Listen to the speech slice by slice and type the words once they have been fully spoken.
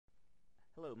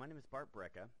Hello, my name is Bart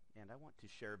Brecka, and I want to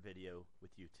share a video with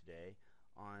you today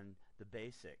on the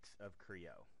basics of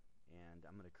Creo. And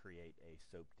I'm going to create a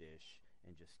soap dish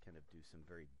and just kind of do some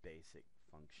very basic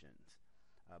functions.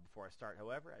 Before I start,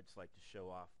 however, I'd just like to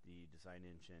show off the Design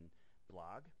Engine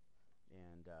blog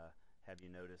and have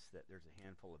you notice that there's a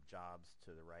handful of jobs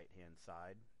to the right-hand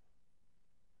side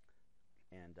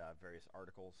and various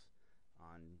articles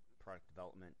on product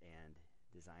development and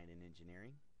design and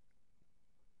engineering.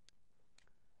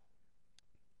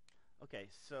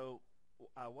 Okay, so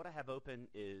what I have open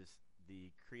is the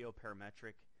Creo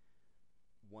Parametric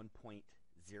 1.0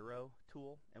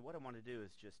 tool, and what I want to do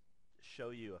is just show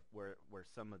you where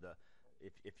some of the,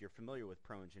 if you're familiar with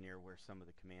Pro Engineer, where some of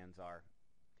the commands are,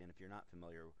 and if you're not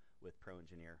familiar with Pro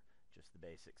Engineer, just the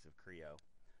basics of Creo.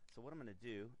 So what I'm going to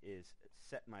do is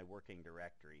set my working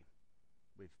directory.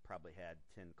 We've probably had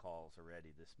 10 calls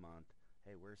already this month.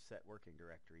 Hey, where's set working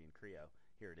directory in Creo?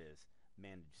 Here it is,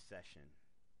 manage session.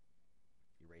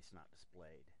 Erase not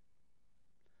displayed.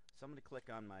 So I'm going to click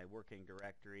on my working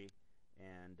directory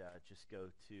and just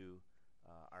go to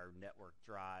our network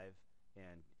drive,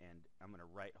 and I'm going to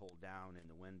right hold down in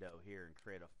the window here and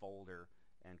create a folder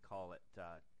and call it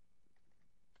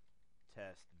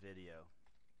test video.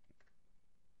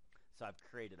 So I've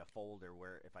created a folder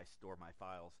where if I store my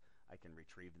files I can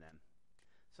retrieve them.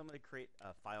 So I'm going to create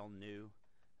a file new.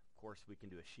 Of course we can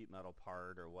do a sheet metal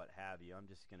part or what have you. I'm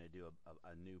just going to do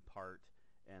a new part,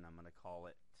 and I'm going to call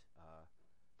it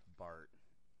Bart.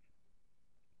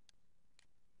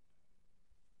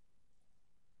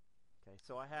 Okay,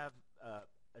 so I have a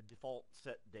default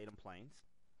set datum planes,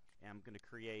 and I'm going to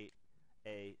create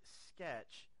a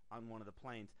sketch on one of the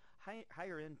planes.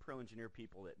 Higher end Pro Engineer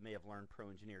people that may have learned Pro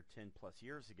Engineer 10 plus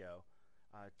years ago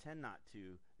tend not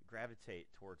to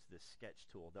gravitate towards this sketch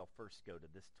tool. They'll first go to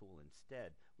this tool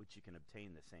instead, which you can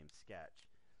obtain the same sketch.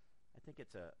 I think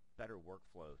it's a better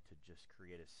workflow to just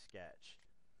create a sketch.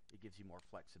 It gives you more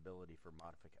flexibility for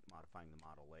modifying the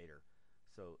model later.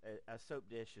 So a soap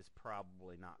dish is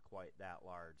probably not quite that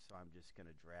large, so I'm just going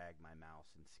to drag my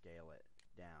mouse and scale it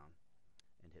down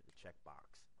and hit the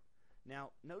checkbox.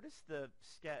 Now notice the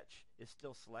sketch is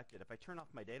still selected. If I turn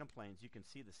off my datum planes, you can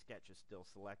see the sketch is still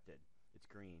selected.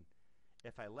 It's green.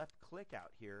 If I left click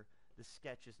out here, the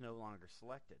sketch is no longer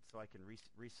selected, so I can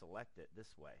reselect it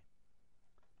this way.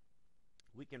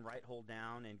 We can right hold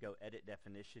down and go edit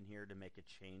definition here to make a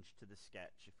change to the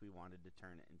sketch. If we wanted to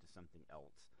turn it into something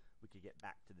else, we could get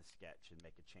back to the sketch and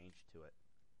make a change to it.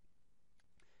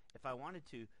 If I wanted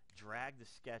to drag the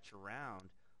sketch around,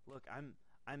 look, I'm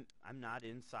not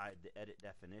inside the edit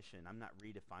definition. I'm not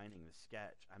redefining the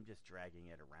sketch. I'm just dragging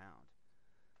it around.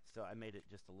 So I made it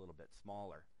just a little bit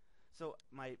smaller. So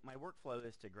my workflow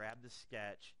is to grab the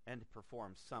sketch and to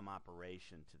perform some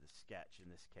operation to the sketch, in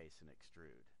this case an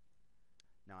extrude.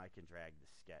 Now I can drag the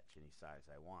sketch any size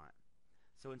I want.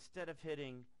 So instead of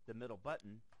hitting the middle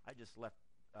button, I just left,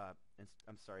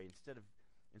 instead of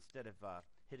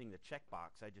hitting the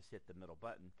checkbox, I just hit the middle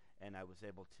button, and I was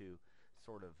able to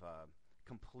sort of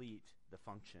complete the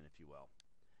function, if you will.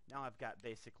 Now I've got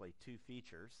basically two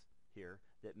features here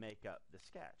that make up the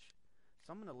sketch.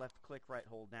 So I'm going to left click, right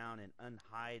hold down, and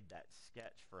unhide that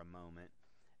sketch for a moment,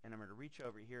 and I'm going to reach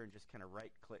over here and just kind of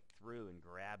right click through and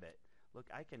grab it. Look,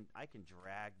 I can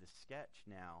drag the sketch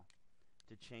now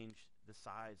to change the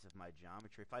size of my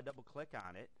geometry. If I double click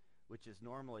on it, which is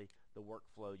normally the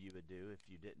workflow you would do if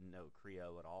you didn't know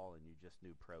Creo at all and you just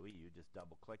knew Pro E, you just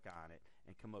double click on it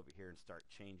and come over here and start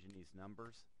changing these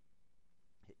numbers.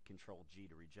 Hit Control G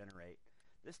to regenerate.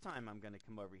 This time I'm going to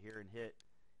come over here and hit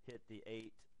the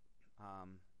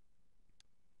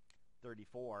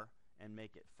 834 and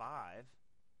make it 5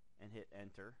 and hit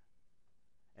enter.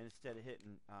 And instead of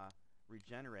hitting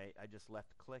regenerate, I just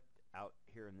left clicked out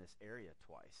here in this area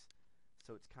twice.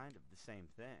 So it's kind of the same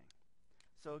thing.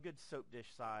 So a good soap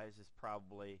dish size is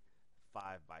probably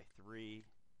 5 by 3,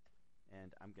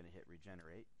 and I'm going to hit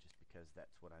regenerate just because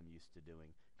that's what I'm used to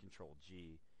doing. Control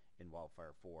G in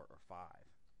Wildfire 4 or 5.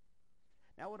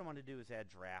 Now what I want to do is add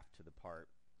draft to the part.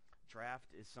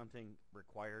 Draft is something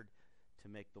required to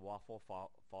make the waffle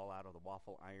fall out of the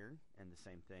waffle iron, and the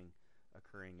same thing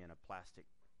occurring in a plastic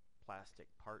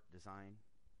part design.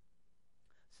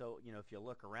 So if you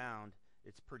look around,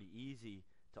 it's pretty easy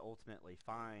to ultimately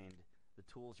find the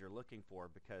tools you're looking for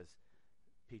because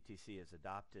PTC has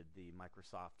adopted the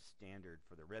Microsoft standard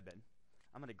for the ribbon.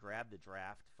 I'm going to grab the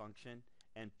draft function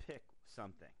and pick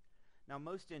something. Now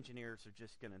most engineers are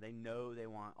just going to, they know they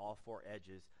want all 4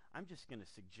 edges. I'm just going to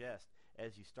suggest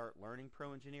as you start learning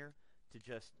Pro Engineer to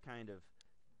just kind of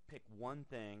pick one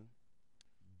thing,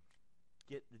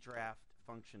 get the draft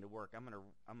function to work. I'm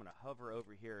gonna hover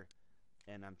over here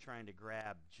and I'm trying to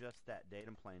grab just that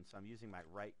datum plane, so I'm using my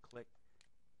right click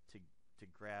to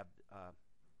grab. I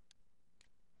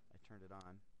turned it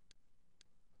on.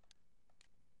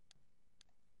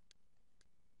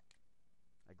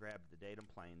 I grabbed the datum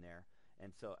plane there,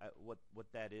 and so what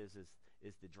that is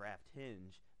the draft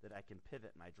hinge that I can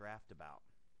pivot my draft about.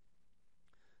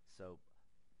 So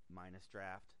minus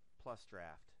draft, plus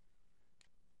draft.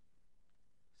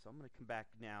 So I'm going to come back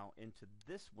now into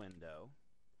this window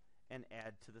and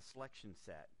add to the selection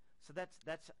set. So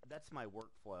that's my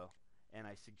workflow, and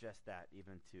I suggest that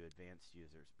even to advanced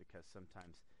users, because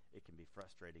sometimes it can be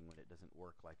frustrating when it doesn't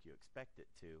work like you expect it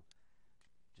to.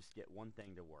 Just get one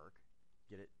thing to work,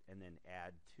 get it, and then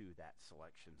add to that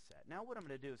selection set. Now what I'm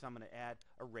going to do is I'm going to add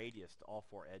a radius to all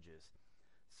four edges.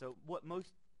 So what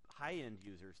most high-end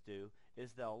users do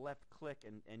is they'll left click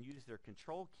and use their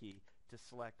control key to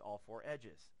select all four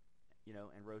edges, you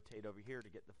know, and rotate over here to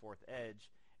get the fourth edge,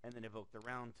 and then evoke the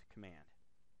round command.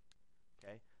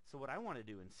 Okay, so what I want to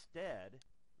do instead,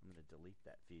 I'm going to delete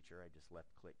that feature. I just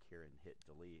left click here and hit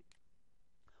delete.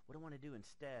 What I want to do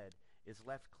instead is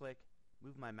left click,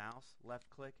 move my mouse, left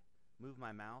click, move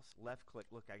my mouse, left click.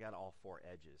 Look, I got all four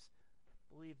edges.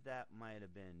 I believe that might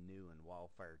have been new in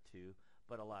Wildfire 2,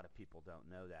 but a lot of people don't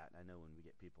know that. I know when we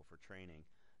get people for training,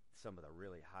 some of the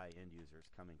really high-end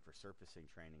users coming for surfacing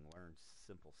training learn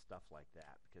simple stuff like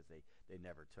that because they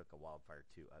never took a Wildfire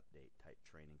 2 update type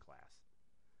training class.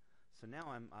 So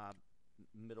now I'm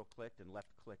middle-clicked and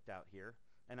left-clicked out here,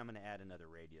 and I'm going to add another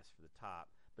radius for the top.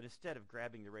 But instead of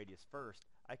grabbing the radius first,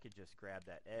 I could just grab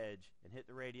that edge and hit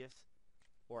the radius,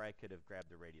 or I could have grabbed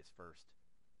the radius first.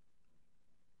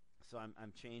 So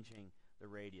I'm changing the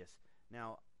radius.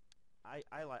 Now,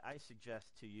 I suggest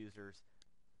to users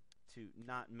to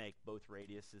not make both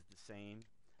radiuses the same,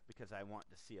 because I want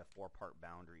to see a four-part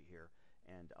boundary here,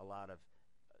 and a lot of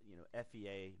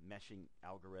FEA meshing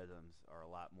algorithms are a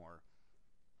lot more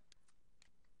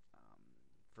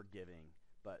forgiving,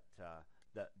 but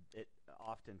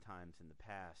oftentimes in the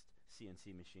past,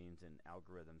 CNC machines and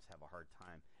algorithms have a hard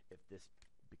time if this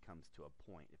becomes to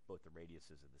a point. If both the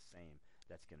radiuses are the same,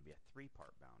 that's going to be a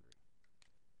three-part boundary.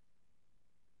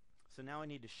 So now I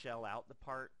need to shell out the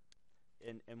part,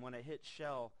 and when I hit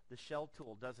shell, the shell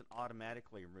tool doesn't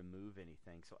automatically remove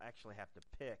anything, so I actually have to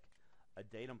pick a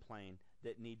datum plane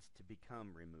that needs to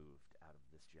become removed out of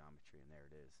this geometry, and there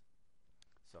it is.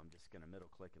 So I'm just going to middle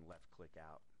click and left click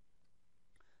out.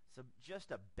 So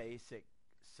just a basic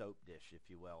soap dish, if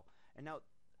you will. And now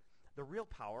the real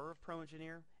power of Pro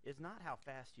Engineer is not how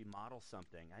fast you model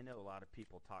something. I know a lot of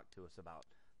people talk to us about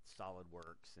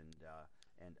SolidWorks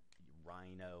and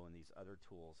Rhino and these other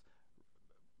tools.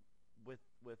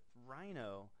 With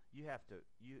Rhino, you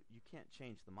can't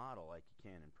change the model like you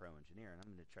can in Pro Engineer, and I'm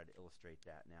going to try to illustrate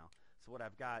that now. So what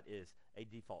I've got is a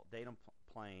default datum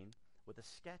plane with a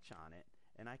sketch on it,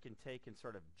 and I can take and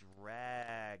sort of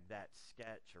drag that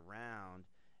sketch around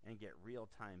and get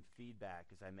real-time feedback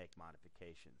as I make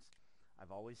modifications.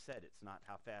 I've always said it's not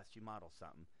how fast you model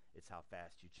something, it's how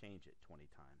fast you change it 20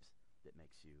 times that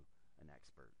makes you an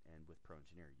expert, and with Pro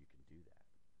Engineer you can do that.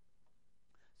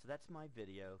 So that's my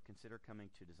video. Consider coming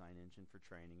to Design Engine for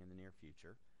training in the near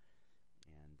future,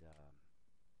 and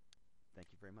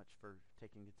thank you very much for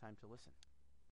taking the time to listen.